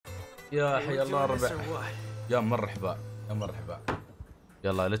يا حي الله ربع. يا مرحبا يا مرحبا.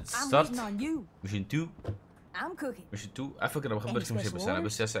 يلا ليتس ستارت. مشن 2 مشن 2. على فكره بخبركم شيء، بس انا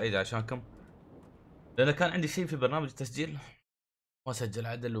بس يا سعيد عشانكم، لان كان عندي شيء في برنامج التسجيل ما سجل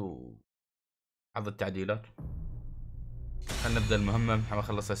عدل وحظ التعديلات. خلينا نبدا المهمه، نحاول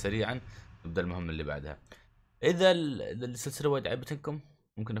نخلصها سريعا، نبدا المهمه اللي بعدها. اذا السلسله وايد عجبتكم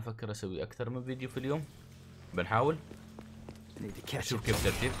ممكن افكر اسوي اكثر من فيديو في اليوم، بنحاول نشوف كيف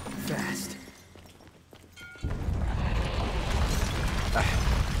ترتيب.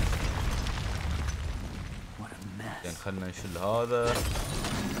 يعني خلنا نشيل هذا.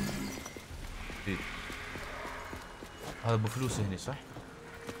 هذا ابو فلوس هني صح؟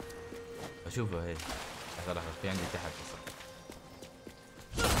 اشوفه هي. لحظة في عندي تحت اصلا.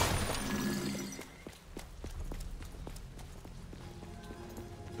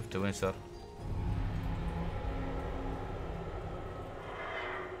 شفته وين صار؟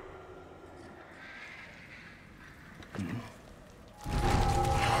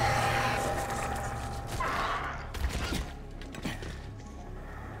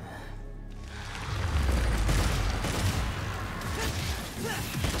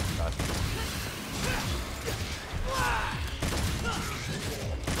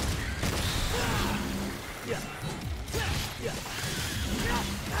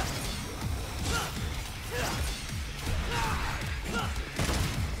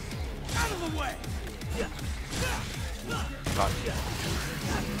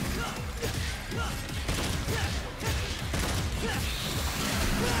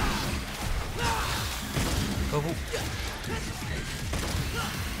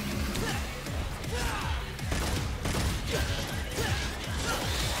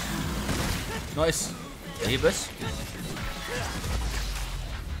 نايس. هي بس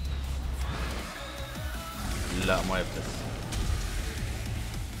لا ما يبتس.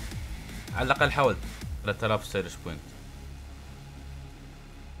 على الاقل حاولت. 3000 ستايلش بوينت.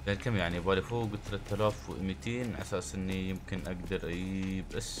 يعني كم يعني بالي فوق 3200 على اساس اني يمكن اقدر اجيب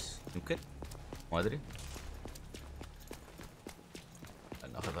اس، يمكن ما ادري.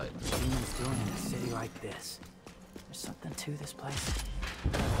 ناخذ هاي.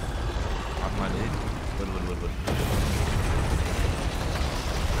 عطنا الايد. ول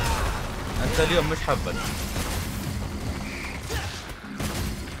انت اليوم مش حبك.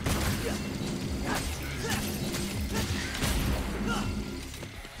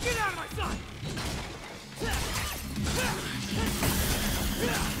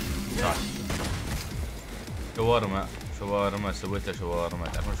 شاورما سويتها شاورما.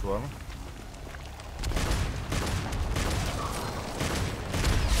 تعرفون شاورما؟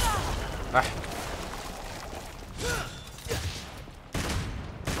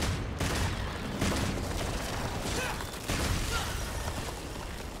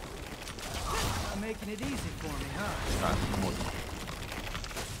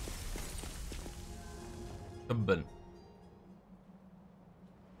 تبن.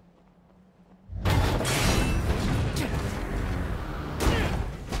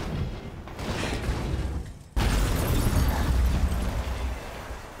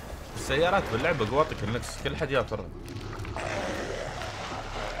 السيارات باللعبة قواطك النكس، كل حد يافر.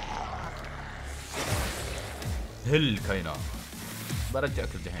 هل كاينا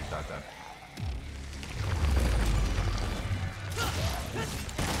برجعك الجحيم. تعال تعال.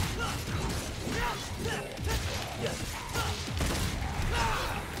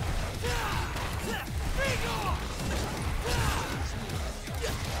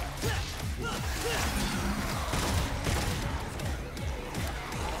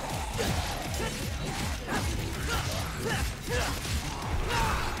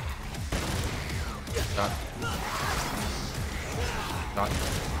 تعال تعال.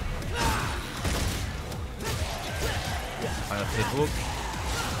 انا في فوق.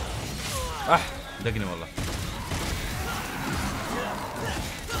 دقني والله.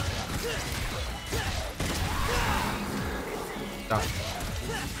 تعال.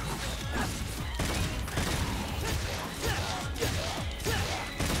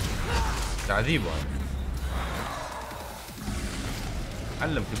 تعذيب هذا.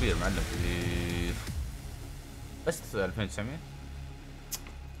 معلم كبير معلم كبير. بس 2900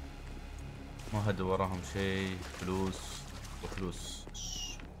 ما هد وراهم شيء. فلوس وفلوس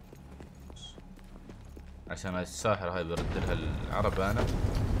عشان الساحرة هاي برد لها العرب. انا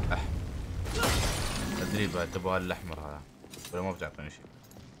تدريبها تبغى الاحمر هذا ولا ما بتعطيني شيء.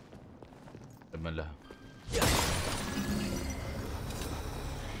 امن لها.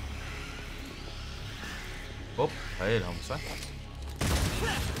 هوب هاي لهم صح.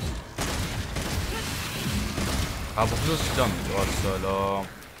 ابو فلوس دم. يا سلام.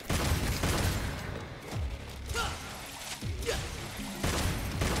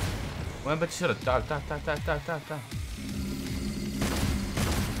 وين بتشرد؟ تعال تعال تعال تعال تعال تعال تعال.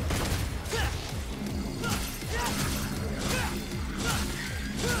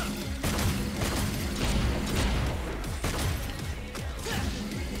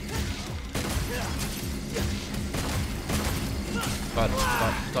 تعال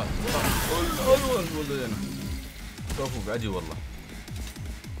تعال تعال تعال. والله انا شوفوا بعدي والله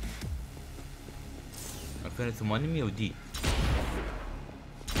 2800 ودي.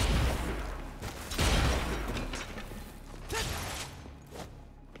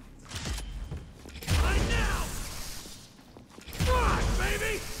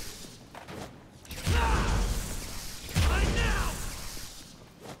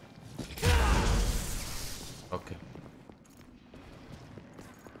 اوكي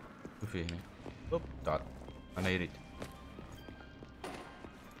شو في هنا؟ اوب تعال انا يريد.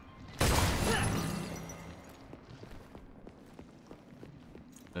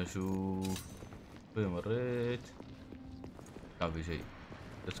 نشوف فين مريت. كان في شيء.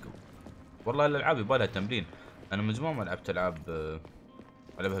 ليتس جو. والله الالعاب يبالها تمرين. انا من زمان ما لعبت العاب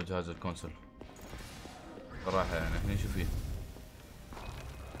العبها بجهاز الكونسول صراحه. يعني هنا شو فيه؟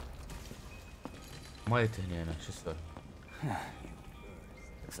 ما يتهني انا شو السالفه؟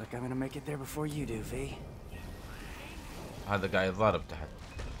 Looks like I'm gonna make it there before you do, V. هذا قاعد يتضارب تحت.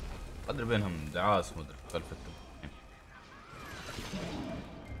 ادري بينهم دعاس مدري خلفتهم.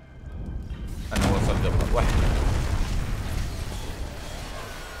 انا وصل قبل واحد.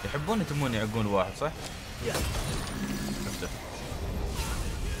 يحبون يتمون يعقون واحد صح؟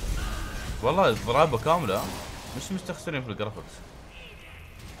 والله ضرابه كامله مش مستخسرين في الجرافكس.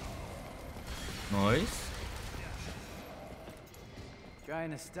 نايس.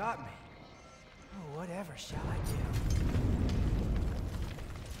 Trying to stop me. Oh, whatever shall I do?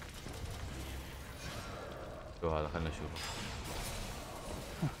 شو هذا؟ خلنا نشوف.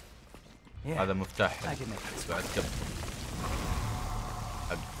 هذا مفتاح بعد كب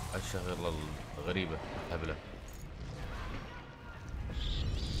حق الشغله الغريبه الهبله.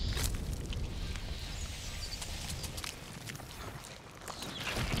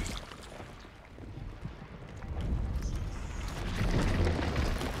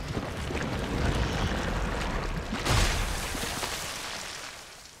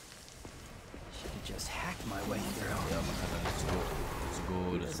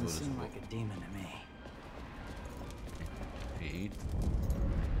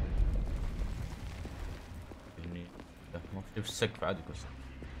 في السقف عادي كويس.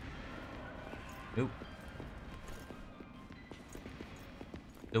 يو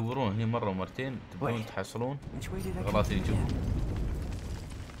دورون هني مرة ومرتين تبون تحصلون غلط يجوا.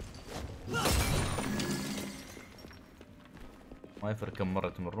 ما يفرق كم مرة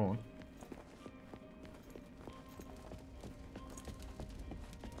تمرون.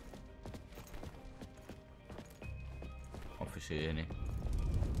 ما في شيء هني.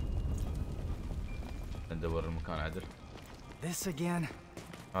 ندور المكان عدل. This again.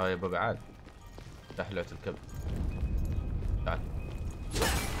 يا بابا عاد تحلوة الكب. تعال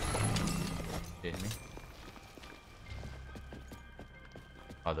هني.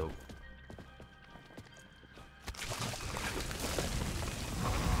 هذا هو.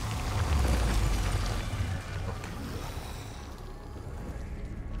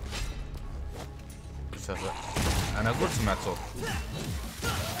 انا اقول سمعت صوت.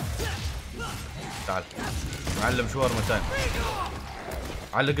 تعال معلم شاورما ثاني.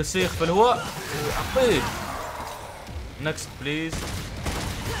 علق السيخ في الهواء وعقيد. نكست بليز.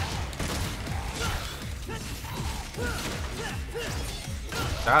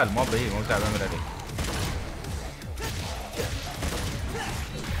 تعال ما بهي ما بتعب اعمل عليك.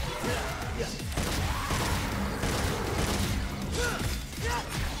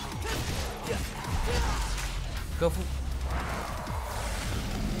 كفو.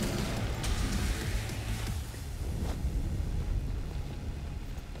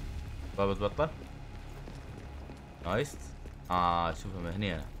 بابا تبطل. نايس. شوفها من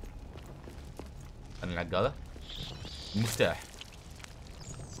هني انا. انا العق هذا المفتاح.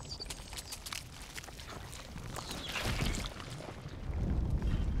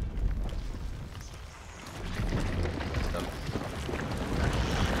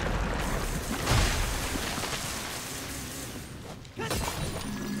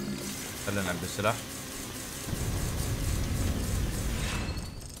 خلينا نلعب بالسلاح.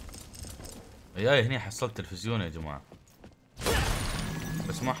 ياي هني حصلت تلفزيون يا جماعة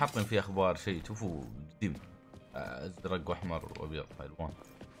بس ما حاطين فيه اخبار شيء. شوفوا قديم ازرق واحمر وابيض الوان.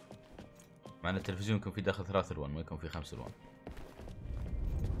 مع ان التلفزيون يكون فيه داخل 3 الوان ما يكون فيه 5 الوان.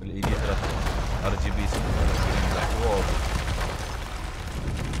 الاي دي 3 الوان RGB. واو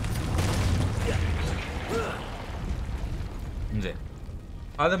زين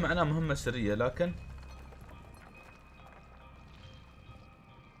هذا معناه مهمة سرية، لكن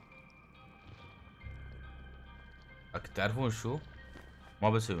تعرفون شو؟ ما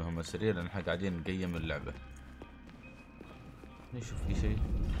بسوي مهمة سرية لان احنا قاعدين نقيم اللعبة. نشوف في شيء.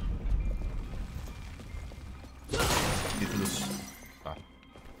 في فلوس.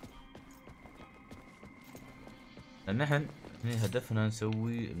 لان احنا هنا هدفنا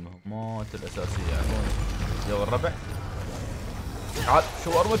نسوي المهمات الاساسية. عرفون يا الربع؟ تعال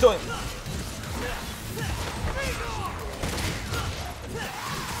شاورما تايم.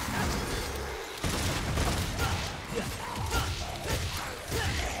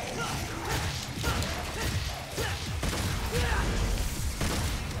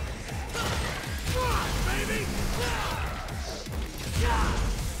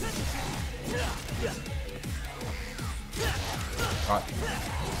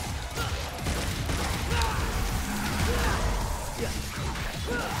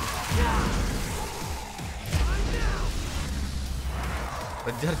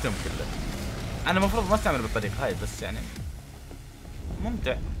 رجعتهم كله. انا المفروض ما استعمل بالطريقه هاي، بس يعني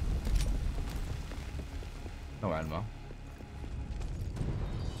ممتع نوعا ما.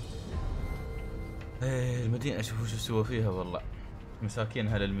 ايه المدينه اشوف وش سووا فيها والله، مساكين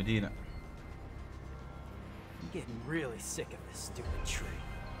اهل المدينه.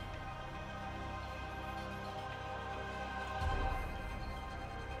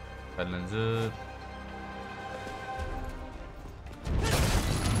 خلنا ننزل.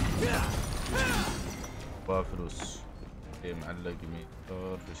 فلوس. شيء معلق يمين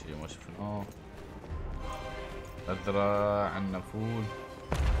يسار، في شيء ما شفناه. الذراع عنا فول.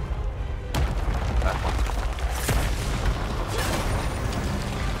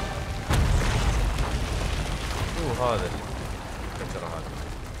 شو هذا الكسرة هذا؟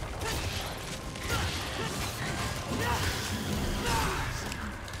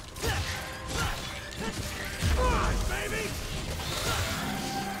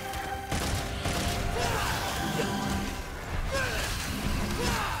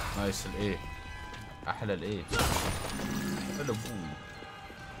 نايس الايه، احلى الايه، حلو بوم.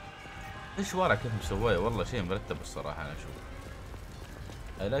 ايش ورا كيف مسويه؟ والله شيء مرتب الصراحه. انا اشوف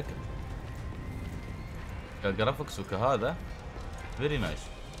اي لايك كجرافكس وكهذا فيري نايس.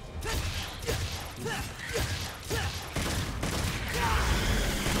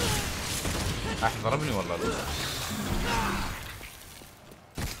 ضربني والله الوزن.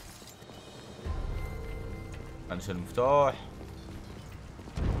 انشل المفتاح.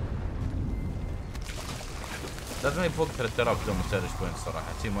 لازم يفوق 3000 يوم مسالج بوينت صراحة،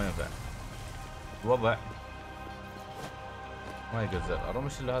 شي ما ينفع. الوضع ما يقزر.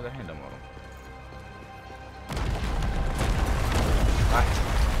 ارمش الا هذا الحين. لا ما ارم.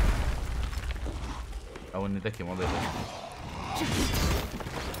 او اني ذكي ما ضيع.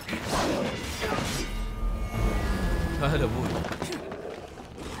 هلا ابوي.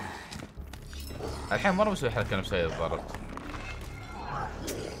 الحين مرة بسوي حركة نفسية ضربت.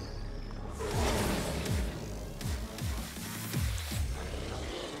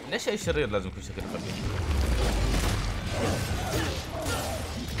 ليش اي شرير لازم يكون شكل خفيف؟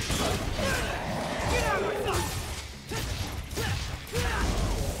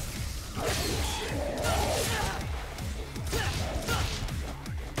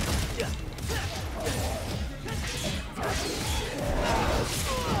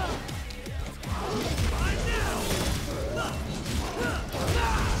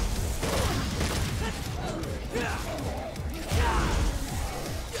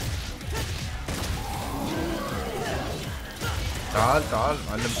 تعال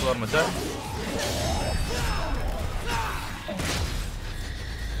معلم صور متى.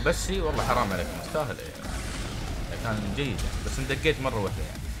 بس هي والله حرام عليك، مستاهل يعني. كان جيد يعني، بس اندقيت مره واحده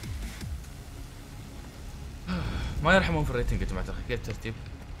يعني. ما يرحمون في الريتنج يا جماعه الخير. كيف ترتيب؟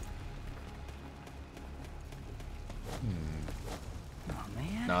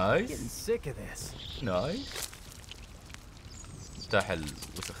 نايس نايس. مفتاح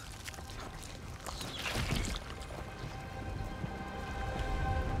الوسخ.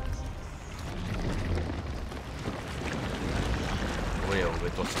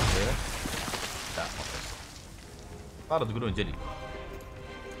 بيتوصل فيها؟ لا ما توصل. صاروا تقولون جلي.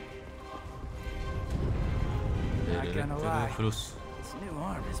 فلوس.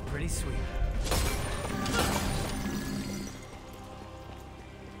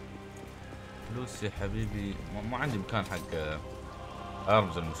 فلوس يا حبيبي. ما عندي مكان حق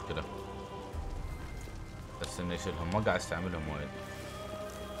ارمز. المشكلة بس اني اشيلهم، ما قاعد استعملهم وايد.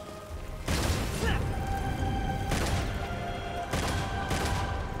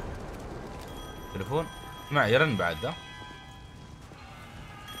 تليفون معي يرن بعد ده.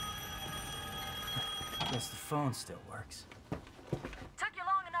 phone still works. Took you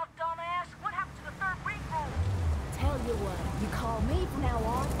long enough, dumbass. What happened to the third ring rule? Tell you what, you call me from now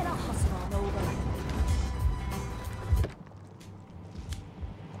on, and I'll hustle on over.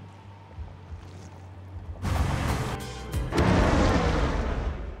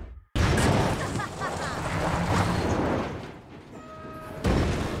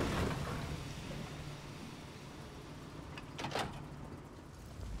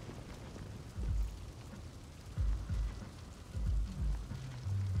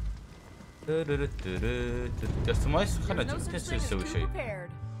 كستمايز خلنا نسوي شيء.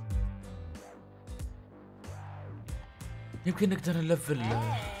 يمكن نقدر نلفل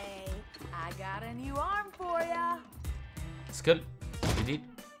سكيل جديد.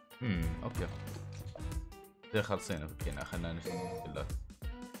 اوكي زي خلصينا فكينا خلنا نشوف كلها.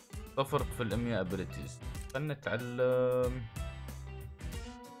 تفرق في الامية ابيليتيز. خلنا نتعلم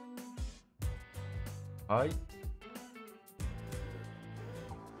هاي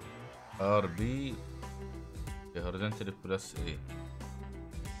ار بي هوريزونتال بلس اي.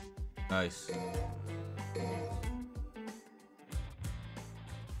 نايس.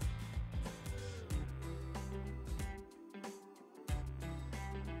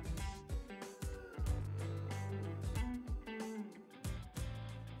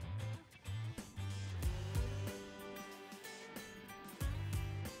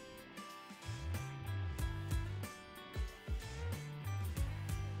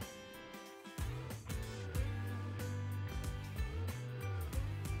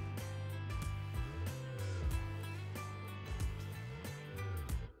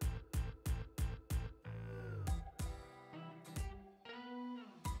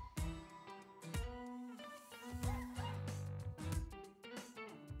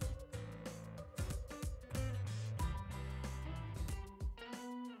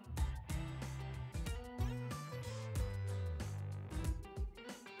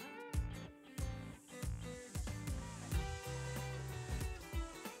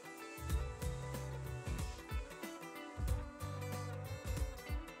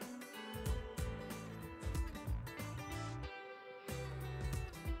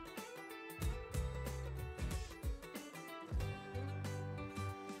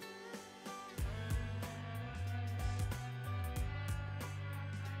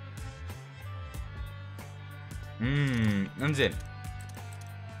 انزين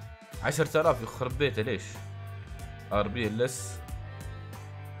 10,000 يخرب بيته. ليش ار بي لس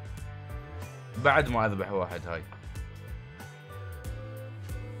بعد ما اذبح واحد؟ هاي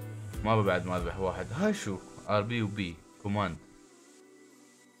ما بعد ما اذبح واحد. هاي شو ار بي وبي كوماند.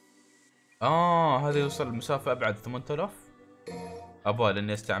 هذا يوصل المسافة ابعد 8000. ابغى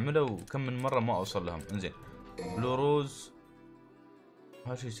لاني استعمله وكم من مرة ما اوصل لهم. انزين بلو روز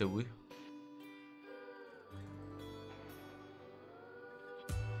هذا شو يسوي؟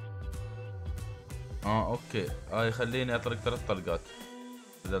 اوكي يخليني اطلق 3 طلقات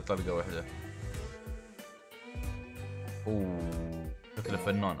بدل طلقة واحدة. شكله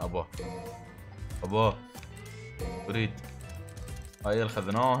فنان. اباه اريد. هاي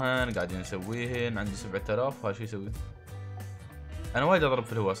اخذناهن قاعدين نسويهن. عندي 7000. هاي شو يسوي؟ انا وايد اضرب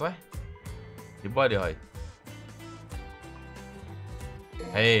في الهواء صح؟ يبالي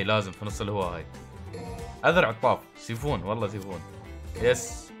هاي لازم في نص الهواء. هاي اذرع الطاف. سيفون والله سيفون.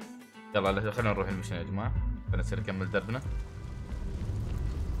 يس يلا خلينا نروح المشن يا جماعة. خلينا نصير نكمل دربنا.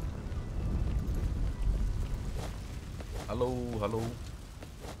 هلو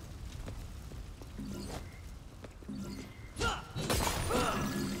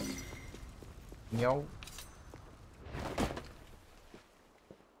مياو.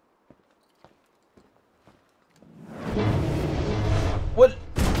 ول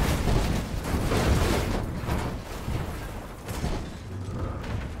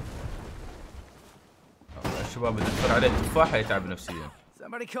الشباب اللي تدخل عليه تفاحة يتعب نفسيا.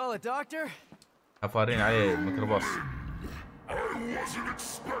 حفارين عليه ميكروباص.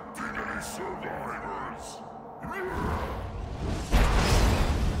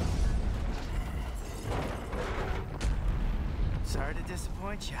 Sorry to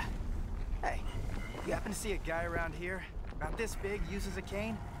disappoint you. Hey, you happen to see a guy around here about this big uses a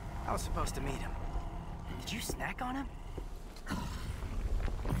cane? I was supposed to meet him. Did you snack on him?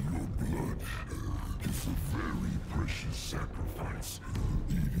 Your blood is a very precious sacrifice.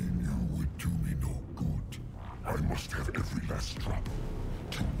 Eating you would do me no good. I must have every last drop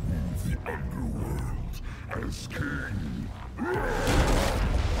to rule the underworld as king.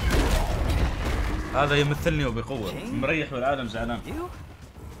 هذا يمثلني وبقوة. مريح والعالم زعلان.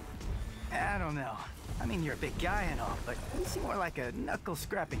 I don't know. I mean, you're a big guy and all, but you seem more like a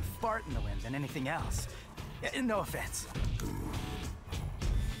knuckle-scrapping fart in the wind than anything else. No offense.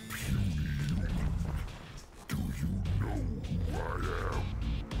 Do you know who I am?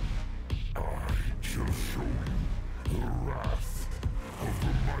 I shall show you the wrath of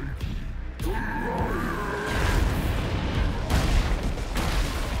the mighty Goliath.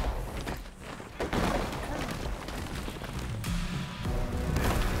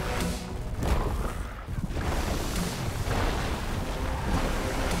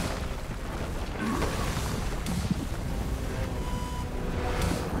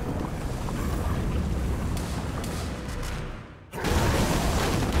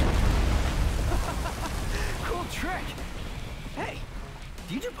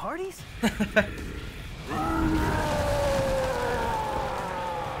 Parties?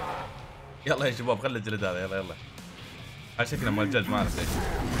 يلا يا شباب خلي الجلد هذا يلا يلا. على شكله مال الجلد ما اعرف ليش.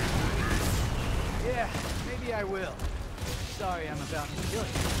 Yeah, maybe I will. Sorry, I'm about to kill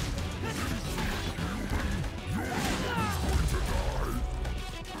you.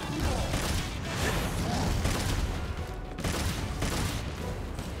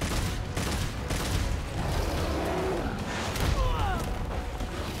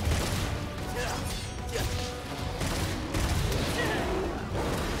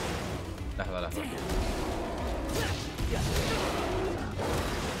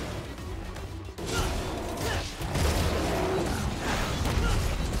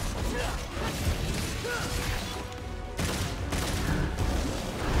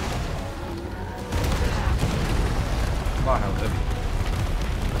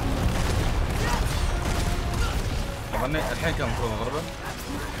 الحين كان المفروض اضربه.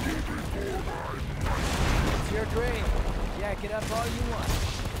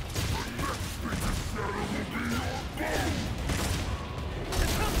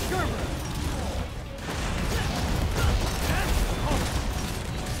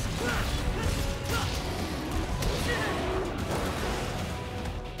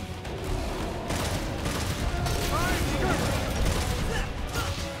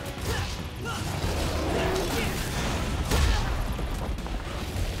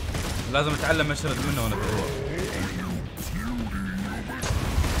 لازم اتعلم اشرد منه وانا بالروح.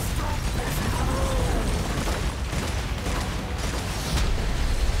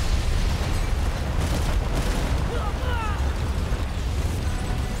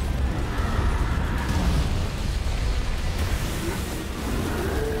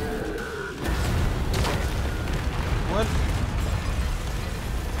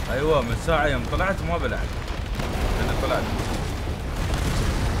 ايوه من ساعة يوم طلعت ما بلعب. انا طلعت.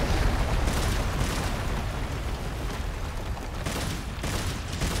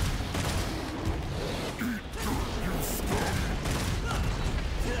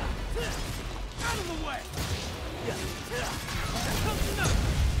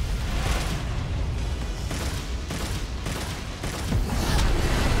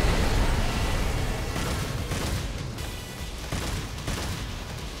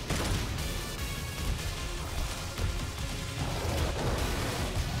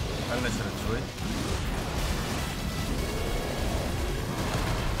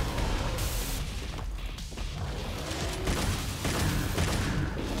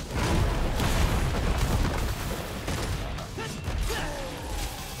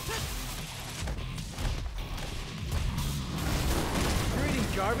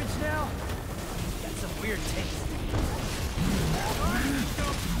 Garbage now? Got some weird taste.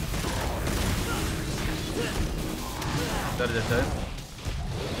 درجة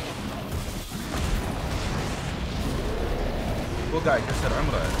هو قاعد يكسر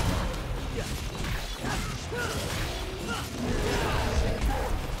عمره.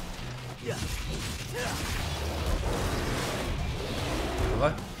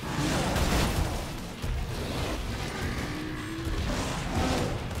 والله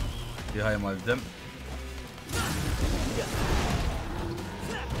في هاي مال الدم.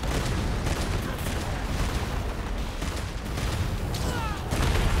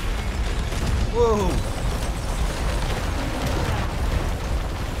 اوه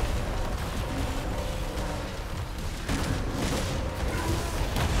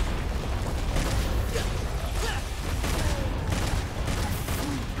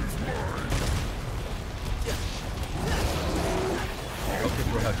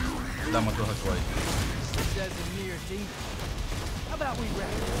لا ما تروح كويس.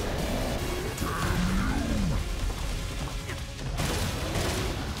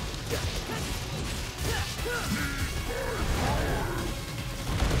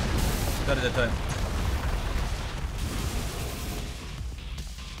 درجة تايم.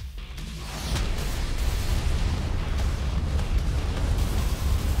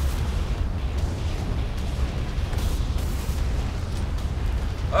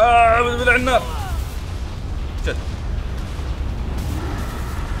 بلع النار. شد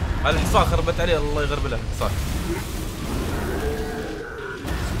الحصان خربت عليه، الله يغربله الحصان.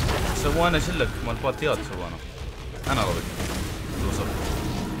 سوانا شلك مال بارتيات سوانا. انا ربك وصل.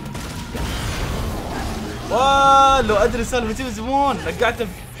 واه لو ادري سالفتي من زمان رجعته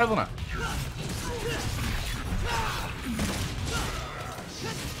في حضنه.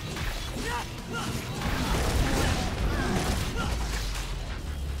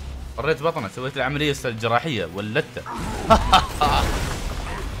 قريت بطنه، سويت العمليه الجراحيه ولدته.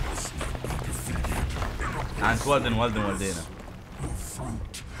 عن والدنا والدينا.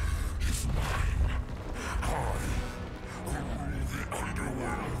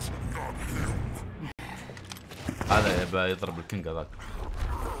 هذا يبى يضرب الكينج هذاك.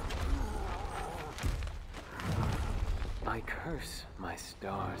 I curse my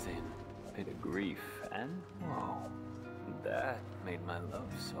stars in bit of grief and woe. That made my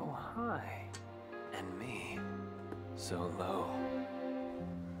love so high and me so low.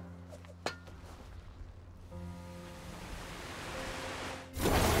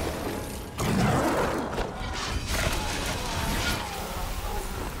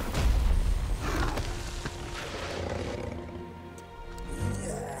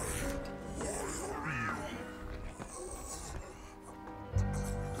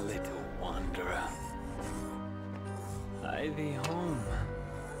 Little wanderer, I thee home.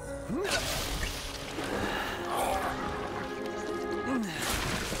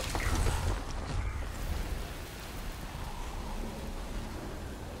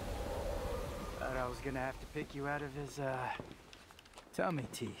 Thought I was gonna have to pick you out of his, tummy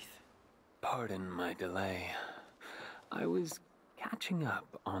teeth. Pardon my delay. I was catching up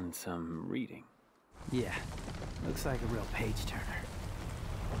on some reading. Yeah, looks like a real page-turner.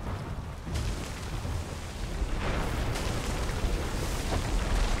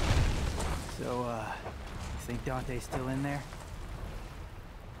 So, you think Dante's still in there?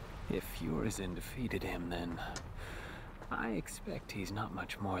 If Urizen defeated him, then I expect he's not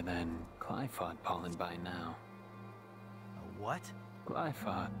much more than Glyphod pollen by now. A what?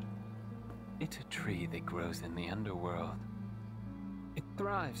 Glyphod. It's a tree that grows in the underworld. It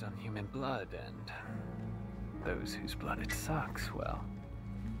thrives on human blood, and those whose blood it sucks, well,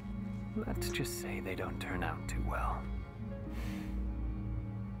 let's just say they don't turn out too well.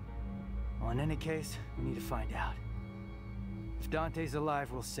 Well, in any case, we need to find out. If Dante's alive,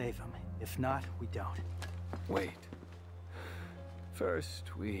 we'll save him. If not, we don't. Wait. First,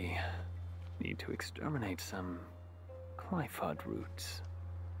 we need to exterminate some Glyphod roots.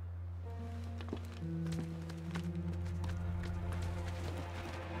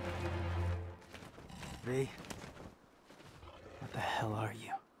 V, what the hell are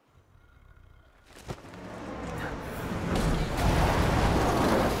you?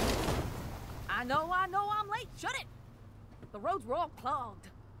 I know I'm late. Shut it! The roads were all clogged.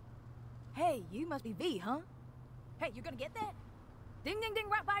 Hey, you must be V, huh? Hey, you gonna get that? Ding, ding, ding,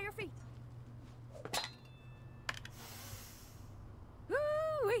 right by your feet.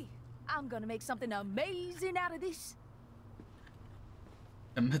 Ooh-wee! I'm gonna make something amazing out of this.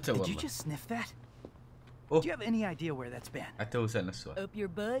 Did you just sniff that? Do you have any idea where that's been? Up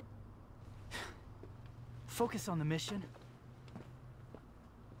your butt? Focus on the mission.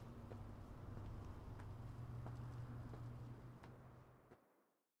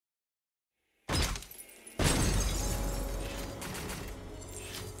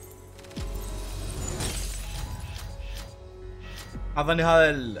 اظني هذا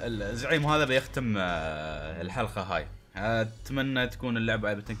الزعيم هذا بيختم الحلقه هاي. اتمنى تكون اللعبه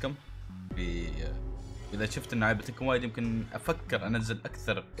عجبتكم. اذا شفت ان عجبتكم وايد يمكن افكر انزل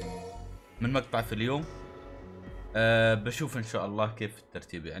اكثر من مقطع في اليوم. بشوف ان شاء الله كيف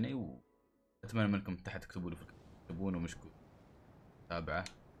الترتيب يعني، واتمنى منكم تحت تكتبوا لي تكتبون ومشكو تابعه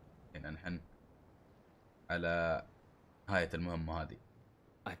يعني نحن على نهايه المهمه هذه.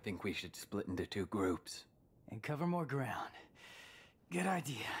 I think we should split into 2 groups and cover more ground. Good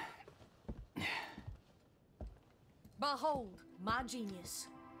idea. Behold my genius.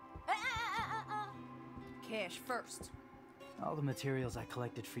 Cash first. All the materials I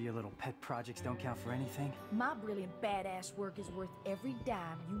collected for your little pet projects don't count for anything. My brilliant badass work is worth every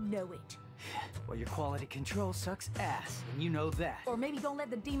dime, you know it. Well, your quality control sucks ass, and you know that. Or maybe don't let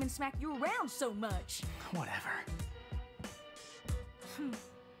the demon smack you around so much. Whatever.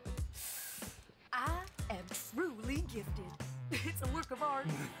 I am truly gifted. It's a work of art.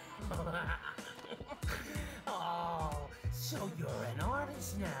 Oh, so you're an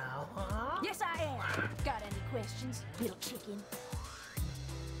artist now, huh? Yes, I am. Got any questions, little chicken?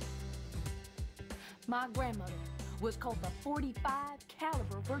 My grandmother was called the 45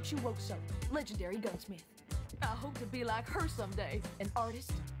 caliber virtuoso, legendary gunsmith. I hope to be like her someday, an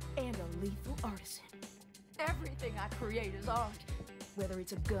artist and a lethal artisan. Everything I create is art, whether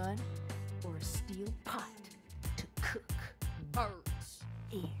it's a gun or a steel pot to cook birds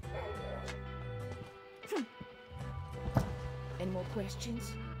in. Any more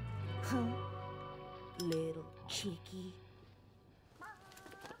questions? Huh? Little chickie.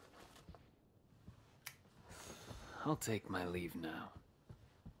 I'll take my leave now.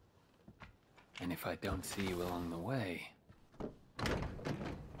 And if I don't see you along the way,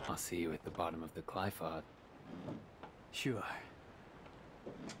 I'll see you at the bottom of the Glyphod. Sure.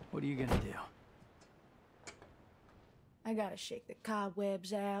 What are you gonna do? I gotta shake the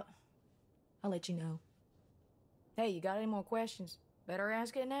cobwebs out. I'll let you know. Hey, you got any more questions? Better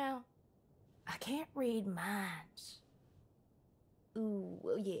ask it now. I can't read minds. Ooh,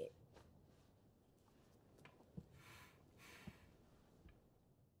 well, yeah.